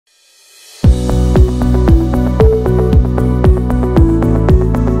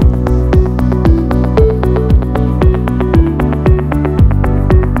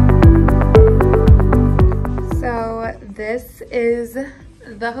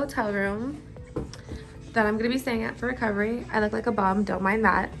the hotel room that I'm gonna be staying at for recovery. I look like a bum, don't mind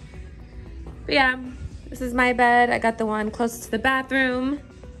that. But yeah, this is my bed. I got the one closest to the bathroom.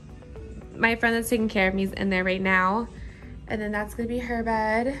 My friend that's taking care of me is in there right now. And then that's gonna be her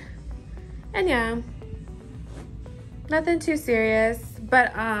bed. And yeah, nothing too serious.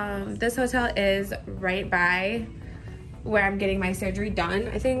 But this hotel is right by where I'm getting my surgery done.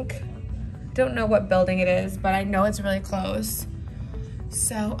 I think, don't know what building it is, but I know it's really close.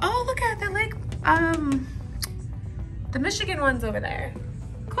 So, oh, look at that, like, the Michigan one's over there.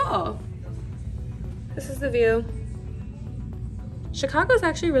 Cool. This is the view. Chicago's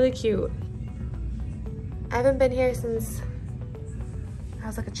actually really cute. I haven't been here since I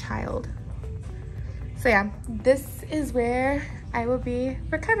was like a child. So yeah, this is where I will be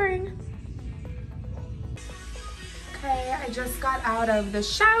recovering. Okay, I just got out of the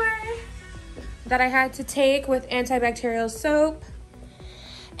shower that I had to take with antibacterial soap.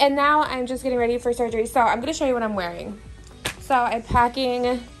 And now I'm just getting ready for surgery. So I'm gonna show you what I'm wearing. So I'm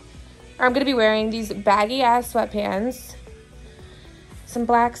gonna be wearing these baggy ass sweatpants, some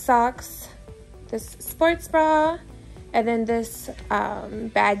black socks, this sports bra, and then this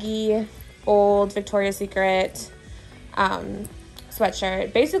baggy old Victoria's Secret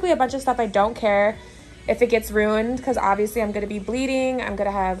sweatshirt. Basically a bunch of stuff I don't care if it gets ruined, because obviously I'm gonna be bleeding, I'm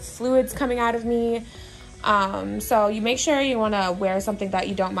gonna have fluids coming out of me. So you make sure you wanna wear something that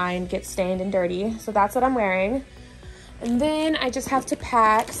you don't mind gets stained and dirty. So that's what I'm wearing. And then I just have to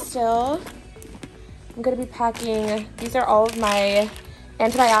pack still. I'm gonna be packing, these are all of my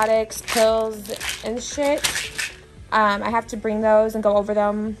antibiotics, pills, and shit. I have to bring those and go over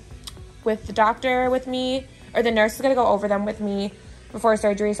them with the doctor with me, or the nurse is gonna go over them with me before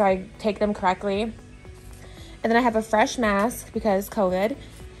surgery so I take them correctly. And then I have a fresh mask because COVID.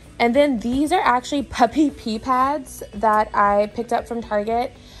 And then these are actually puppy pee pads that I picked up from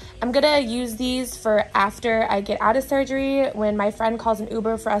Target. I'm gonna use these for after I get out of surgery. When my friend calls an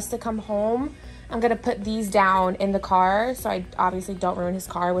Uber for us to come home, I'm gonna put these down in the car so I obviously don't ruin his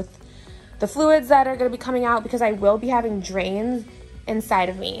car with the fluids that are gonna be coming out, because I will be having drains inside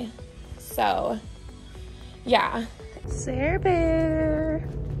of me. So, yeah. Sarah Bear.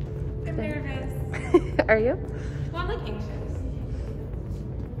 I'm nervous. Are you? Well, I'm like anxious.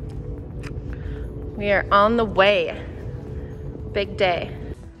 We are on the way. Big day.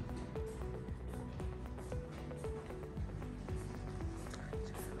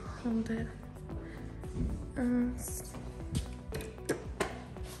 Hold it. It's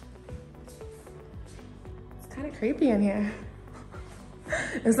kind of creepy in here,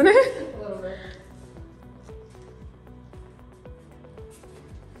 isn't it? A little bit.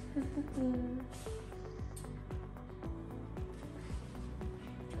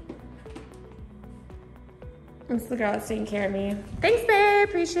 It's the girl that's taking care of me. Thanks, babe.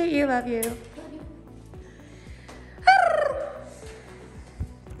 Appreciate you. Love you.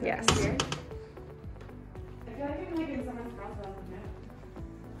 Yes. I feel like I'm like in someone's house.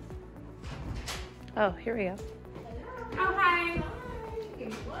 Oh, here we go. Oh, hi. Give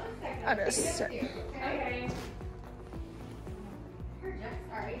me 1 second. I'll just sit. Okay.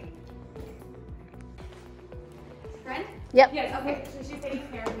 Sorry. Friend? Yep. Yes, okay. So she's taking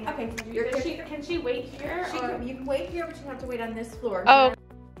care of me. Okay. Can she wait here? You can wait here, but you have to wait on this floor. Oh.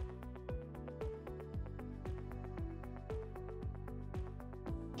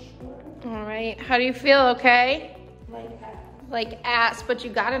 All right. How do you feel? Okay. Like ass, but you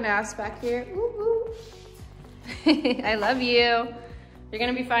got an ass back here. Ooh, ooh. I love you. You're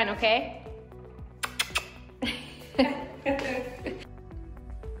gonna be fine, okay?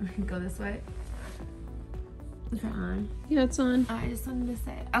 Go this way. Is it on? Yeah, it's on. I just wanted to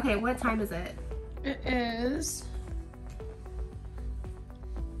say. Okay, what time is it? It is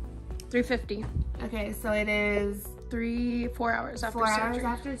 3:50. Okay, so it is 4 hours after 4 surgery. hours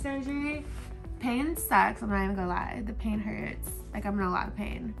after surgery. Pain sucks, I'm not even gonna lie. The pain hurts. Like, I'm in a lot of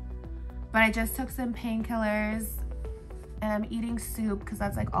pain. But I just took some painkillers and I'm eating soup because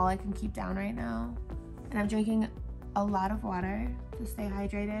that's like all I can keep down right now. And I'm drinking a lot of water to stay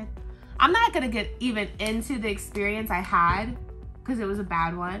hydrated. I'm not gonna get even into the experience I had because it was a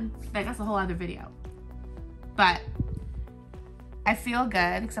bad one. Like, that's a whole other video. But I feel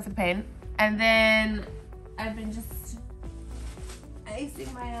good except for the pain. And then I've been just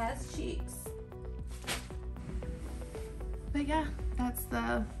icing my ass cheeks. But yeah, that's the,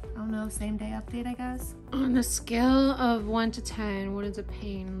 I don't know, same day update, I guess. On a scale of 1 to 10, what is the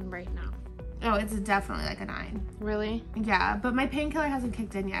pain right now? Oh, it's definitely like a 9. Really? Yeah, but my painkiller hasn't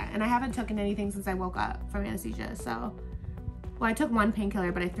kicked in yet, and I haven't taken anything since I woke up from anesthesia, so. Well, I took one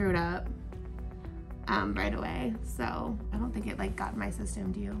painkiller, but I threw it up. right away. So I don't think it like got in my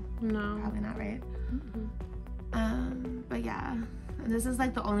system. Do you? No. Probably not, right? Mm-hmm. But yeah, and this is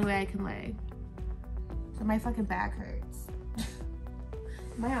like the only way I can lay. So my fucking back hurts.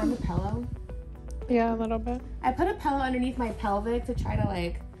 Am I on the pillow? Yeah, a little bit. I put a pillow underneath my pelvic to try to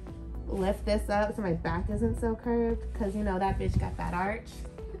like lift this up so my back isn't so curved, because you know that bitch got that arch.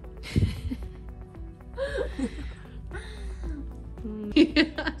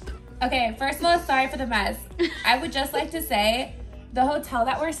 Okay, first of all, sorry for the mess. I would just like to say the hotel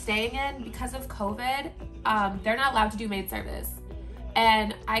that we're staying in, because of COVID, they're not allowed to do maid service,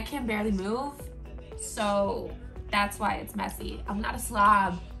 and I can barely move, so that's why it's messy. I'm not a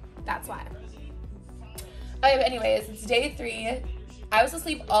slob, that's why. Okay, but anyways, it's day 3. I was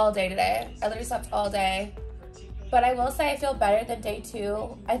asleep all day today. I literally slept all day. But I will say I feel better than day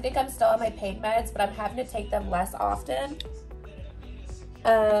 2. I think I'm still on my pain meds, but I'm having to take them less often.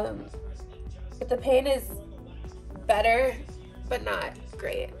 But the pain is better, but not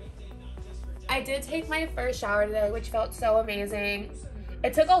great. I did take my first shower today, which felt so amazing.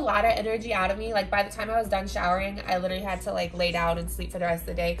 It took a lot of energy out of me. Like by the time I was done showering, I literally had to like lay down and sleep for the rest of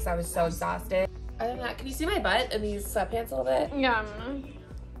the day because I was so exhausted. Other than that, can you see my butt in these sweatpants a little bit? Yeah,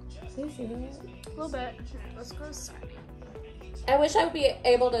 Can you see me? a little bit. Let's go inside. I wish I would be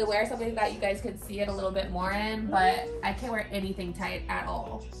able to wear something that you guys could see it a little bit more in, but I can't wear anything tight at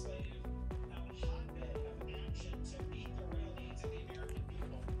all.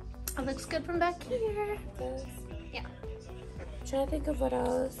 It looks good from back here. Yeah. I'm trying to think of what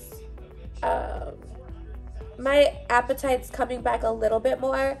else. My appetite's coming back a little bit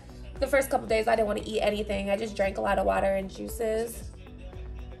more. The first couple days I didn't want to eat anything. I just drank a lot of water and juices.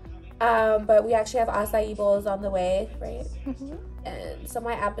 But we actually have acai bowls on the way, right? Mm-hmm. And so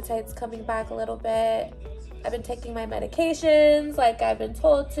my appetite's coming back a little bit. I've been taking my medications like I've been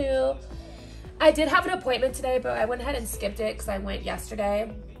told to. I did have an appointment today, but I went ahead and skipped it because I went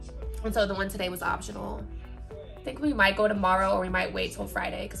yesterday. And so the one today was optional. I think we might go tomorrow, or we might wait till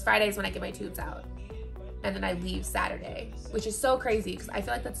Friday, because Friday is when I get my tubes out. And then I leave Saturday, which is so crazy because I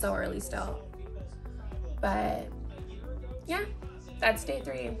feel like that's so early still. But yeah, that's day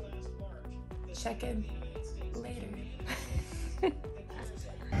 3. Check in later.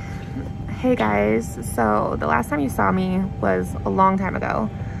 Hey guys, so the last time you saw me was a long time ago.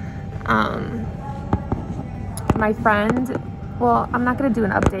 My friend, well, I'm not gonna do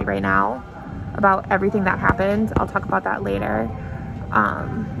an update right now about everything that happened. I'll talk about that later.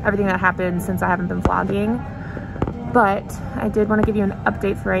 Everything that happened since I haven't been vlogging. But I did want to give you an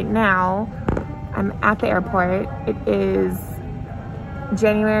update for right now. I'm at the airport. It is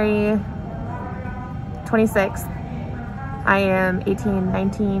January 26th. I am 18,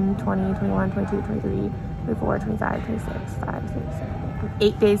 19, 20, 21, 22, 23, 24, 25, 26, 5, 6, 7,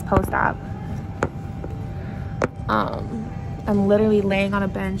 8 days post-op. I'm literally laying on a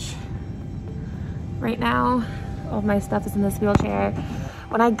bench right now. All of my stuff is in this wheelchair.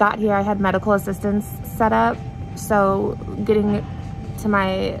 When I got here, I had medical assistance set up, so getting to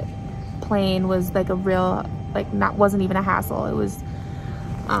my plane was like a real, wasn't even a hassle. It was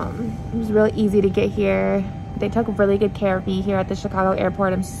really easy to get here. They took really good care of me here at the Chicago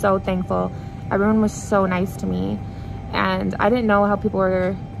airport. I'm so thankful. Everyone was so nice to me, and I didn't know how people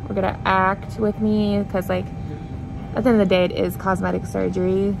were gonna act with me, because like at the end of the day, it is cosmetic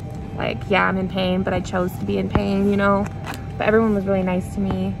surgery. Like, yeah, I'm in pain, but I chose to be in pain, you know? But everyone was really nice to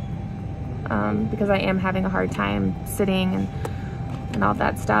me, because I am having a hard time sitting and all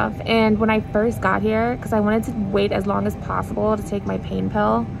that stuff. And when I first got here, because I wanted to wait as long as possible to take my pain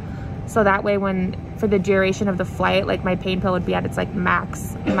pill, so that way for the duration of the flight, like my pain pill would be at its like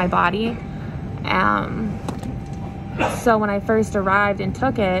max in my body. So when I first arrived and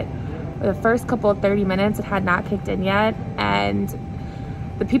took it, the first couple of 30 minutes, it had not kicked in yet, and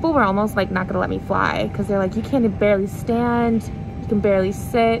the people were almost like not gonna let me fly, because they're like, you can't barely stand, you can barely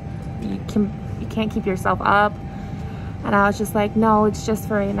sit, you can't keep yourself up. And I was just like, no, it's just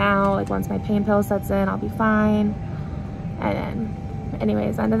for right now. Like once my pain pill sets in, I'll be fine. And then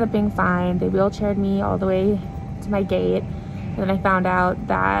anyways, I ended up being fine. They wheelchaired me all the way to my gate, and then I found out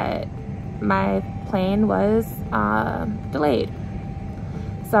that my plane was delayed.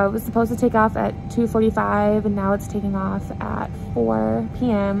 So it was supposed to take off at 2:45, and now it's taking off at 4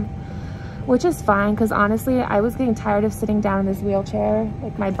 p.m, which is fine, because honestly, I was getting tired of sitting down in this wheelchair.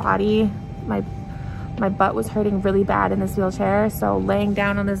 Like my body, my butt was hurting really bad in this wheelchair. So laying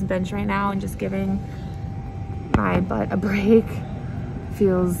down on this bench right now and just giving my butt a break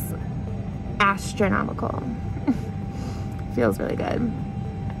feels astronomical. Feels really good.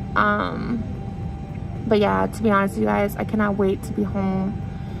 But yeah, to be honest with you guys, I cannot wait to be home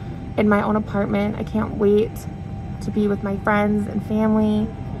in my own apartment. I can't wait to be with my friends and family.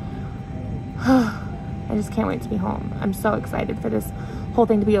 I just can't wait to be home. I'm so excited for this whole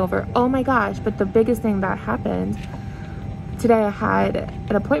thing to be over. Oh my gosh, but the biggest thing that happened today, I had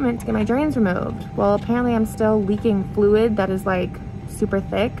an appointment to get my drains removed. Well, apparently I'm still leaking fluid that is like super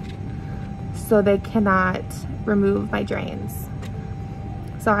thick, so they cannot remove my drains.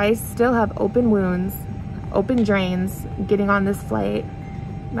 So I still have open wounds, open drains getting on this flight.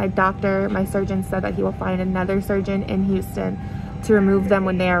 My doctor, my surgeon said that he will find another surgeon in Houston to remove them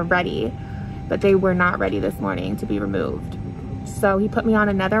when they are ready, but they were not ready this morning to be removed. So he put me on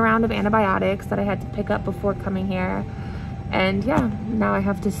another round of antibiotics that I had to pick up before coming here. And yeah, now I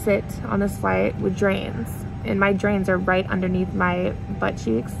have to sit on this flight with drains, and my drains are right underneath my butt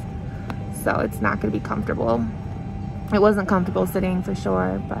cheeks, so it's not gonna be comfortable. It wasn't comfortable sitting for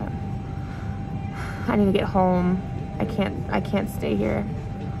sure, but I need to get home. I can't stay here.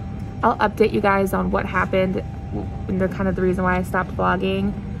 I'll update you guys on what happened and the reason why I stopped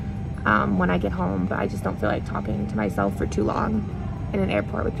vlogging when I get home, but I just don't feel like talking to myself for too long in an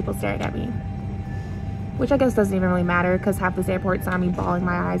airport with people staring at me. Which I guess doesn't even really matter because half this airport saw me bawling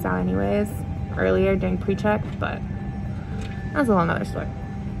my eyes out anyways earlier during pre-check, but that's a whole nother story.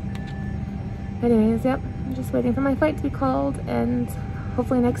 Anyways, yep, I'm just waiting for my flight to be called, and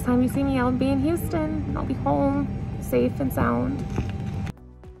hopefully next time you see me, I'll be in Houston and I'll be home, safe and sound.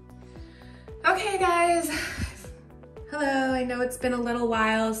 Okay guys, hello. I know it's been a little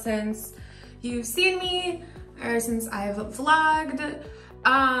while since you've seen me or since I've vlogged.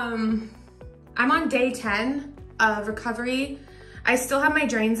 I'm on day 10 of recovery. I still have my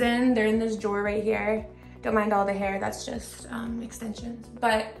drains in. They're in this drawer right here. Don't mind all the hair, that's just extensions.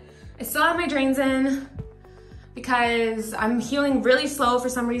 But I still have my drains in because I'm healing really slow for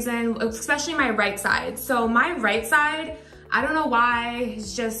some reason, especially my right side. So my right side, I don't know why,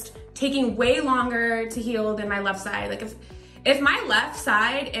 is just taking way longer to heal than my left side. Like if my left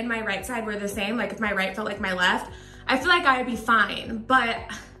side and my right side were the same, like if my right felt like my left, I feel like I'd be fine. But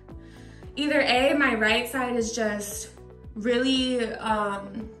either A, my right side is just really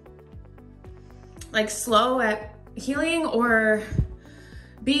like slow at healing, or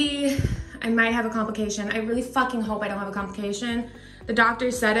B, I might have a complication. I really fucking hope I don't have a complication. The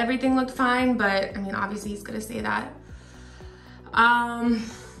doctor said everything looked fine, but I mean, obviously he's gonna say that.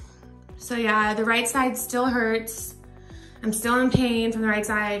 So yeah, the right side still hurts. I'm still in pain from the right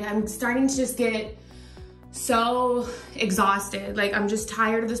side. I'm starting to just get so exhausted. Like, I'm just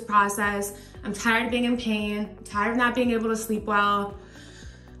tired of this process. I'm tired of being in pain. I'm tired of not being able to sleep well.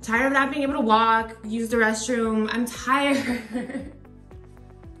 I'm tired of not being able to walk, use the restroom. I'm tired.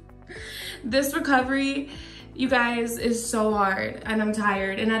 This recovery, you guys, is so hard, and I'm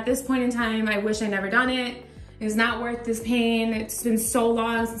tired. And at this point in time, I wish I never done it. It's not worth this pain. It's been so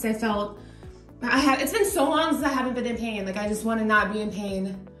long since I felt, it's been so long since I haven't been in pain. Like, I just want to not be in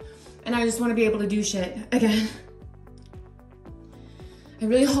pain. And I just want to be able to do shit again. I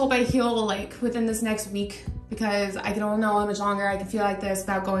really hope I heal like within this next week, because I don't know how much longer I can feel like this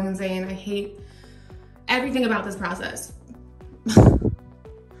without going insane. I hate everything about this process.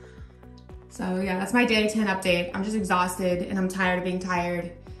 So yeah, that's my day 10 update. I'm just exhausted, and I'm tired of being tired,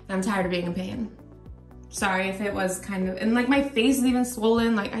 and I'm tired of being in pain. Sorry if it was kind of, and like my face is even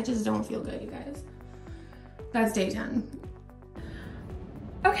swollen. Like, I just don't feel good, you guys. That's day 10.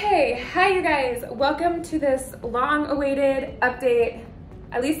 Okay, hi you guys. Welcome to this long-awaited update.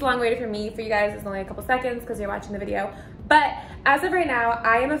 At least long-awaited for me. For you guys, it's only a couple seconds because you're watching the video. But as of right now,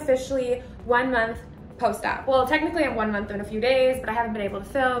 I am officially 1 month post-op. Well, technically I'm 1 month and a few days, but I haven't been able to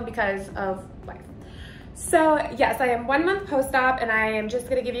film because of life. So yes, I am 1 month post-op, and I am just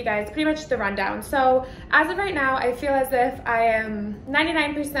gonna give you guys pretty much the rundown. So as of right now, I feel as if I am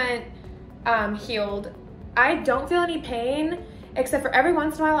 99% healed. I don't feel any pain, except for every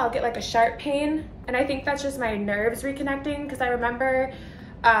once in a while I'll get like a sharp pain, and I think that's just my nerves reconnecting, because I remember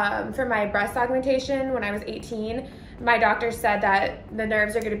for my breast augmentation when I was 18, my doctor said that the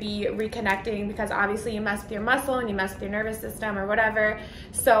nerves are going to be reconnecting, because obviously you mess with your muscle and you mess with your nervous system or whatever.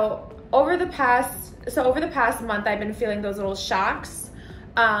 So over the past month, I've been feeling those little shocks,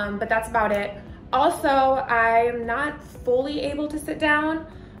 but that's about it. Also, I'm not fully able to sit down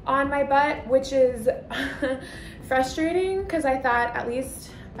on my butt, which is frustrating, because I thought at least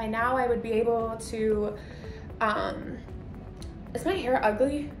by now I would be able to, is my hair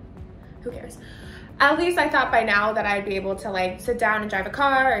ugly? Who cares? At least I thought by now that I'd be able to like sit down and drive a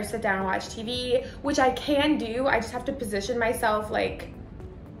car, or sit down and watch TV, which I can do. I just have to position myself like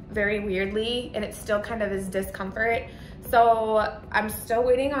very weirdly, and it still kind of is discomfort. So I'm still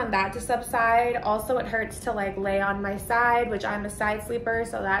waiting on that to subside. Also, it hurts to like lay on my side, which I'm a side sleeper,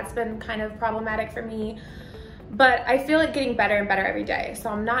 so that's been kind of problematic for me. But I feel it getting better and better every day, so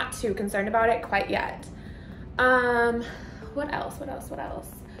I'm not too concerned about it quite yet. What else?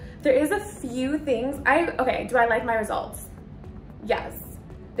 There is a few things. Okay, do I like my results? Yes.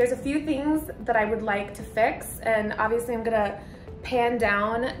 There's a few things that I would like to fix, and obviously I'm gonna pan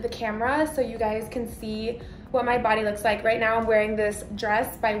down the camera so you guys can see what my body looks like. Right now I'm wearing this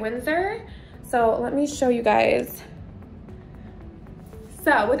dress by Windsor. So let me show you guys.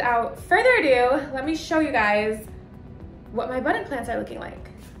 So without further ado, let me show you guys what my butt implants are looking like.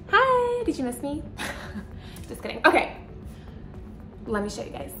 Hi, did you miss me? Just kidding. Okay, let me show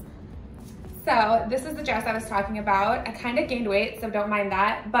you guys. So this is the dress I was talking about. I kind of gained weight, so don't mind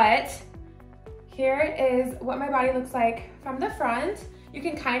that. But here is what my body looks like from the front. You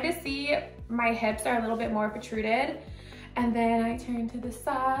can kind of see my hips are a little bit more protruded. And then I turn to the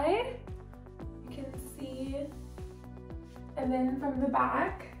side. You can see. And then from the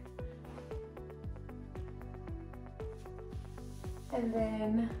back. And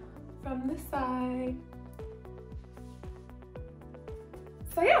then from the side.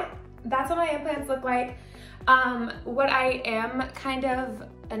 So yeah, that's what my implants look like. What I am kind of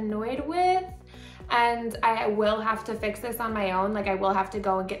annoyed with, and I will have to fix this on my own, like I will have to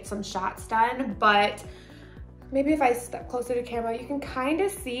go and get some shots done, but maybe if I step closer to camera, you can kind of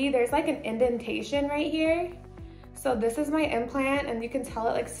see there's like an indentation right here. So this is my implant, and you can tell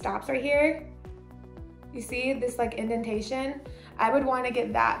it like stops right here. You see this like indentation? I would want to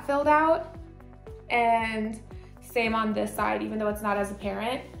get that filled out, and same on this side, even though it's not as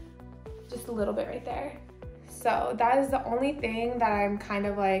apparent, just a little bit right there. So that is the only thing that I'm kind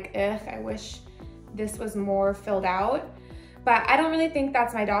of like, ugh, I wish this was more filled out. But I don't really think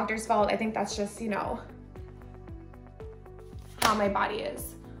that's my doctor's fault. I think that's just, you know, how my body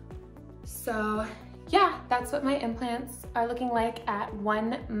is. So yeah, that's what my implants are looking like at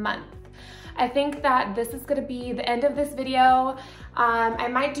 1 month. I think that this is gonna be the end of this video. I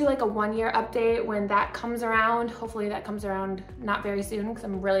might do like a 1-year update when that comes around. Hopefully that comes around not very soon, because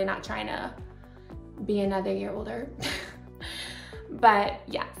I'm really not trying to be another year older. But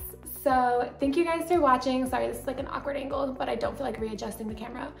yes, so thank you guys for watching. Sorry, this is like an awkward angle, but I don't feel like readjusting the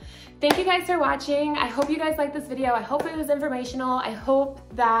camera. Thank you guys for watching. I hope you guys liked this video. I hope it was informational. I hope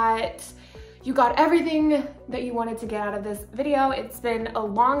that you got everything that you wanted to get out of this video. It's been a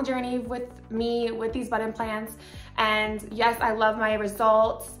long journey with me with these butt implants. And yes, I love my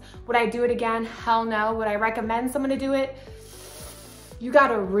results. Would I do it again? Hell no. Would I recommend someone to do it? You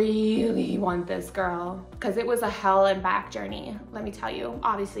gotta really want this, girl, because it was a hell and back journey, let me tell you.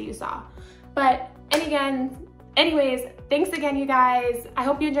 Obviously you saw. But, and anyways, thanks again, you guys. I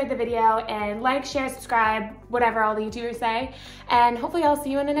hope you enjoyed the video, and like, share, subscribe, whatever all the YouTubers say. And hopefully I'll see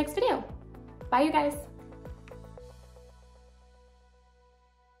you in the next video. Bye, you guys.